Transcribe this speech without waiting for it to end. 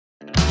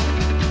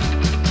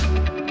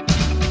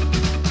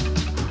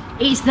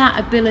It's that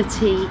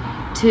ability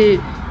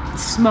to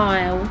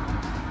smile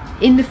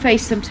in the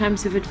face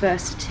sometimes of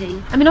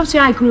adversity. I mean, obviously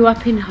I grew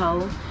up in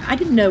Hull. I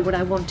didn't know what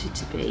I wanted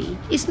to be.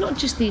 It's not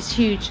just these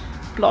huge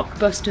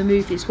blockbuster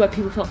movies where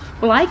people thought,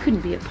 well, I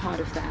couldn't be a part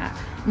of that.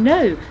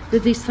 No, there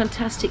are these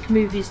fantastic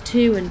movies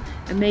too, and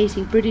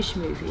amazing British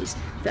movies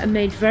that are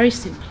made very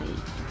simply,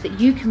 that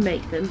you can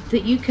make them,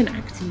 that you can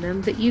act in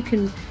them, that you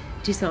can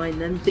design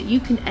them, that you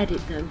can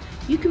edit them.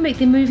 You can make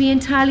the movie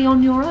entirely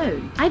on your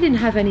own. I didn't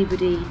have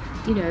anybody,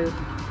 you know,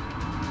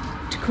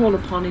 to call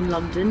upon in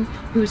London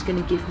who was going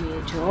to give me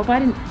a job. I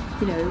didn't,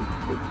 you know,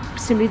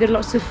 simply there are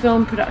lots of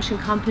film production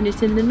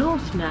companies in the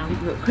north now.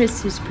 We've got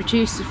Chris, who's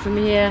producer from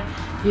here,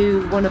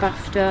 who won a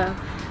BAFTA,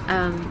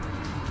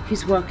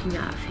 who's working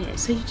out of here.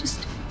 So you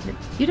just,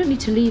 you don't need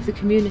to leave the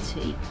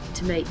community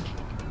to make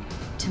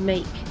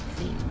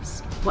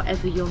things,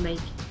 whatever you're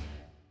making.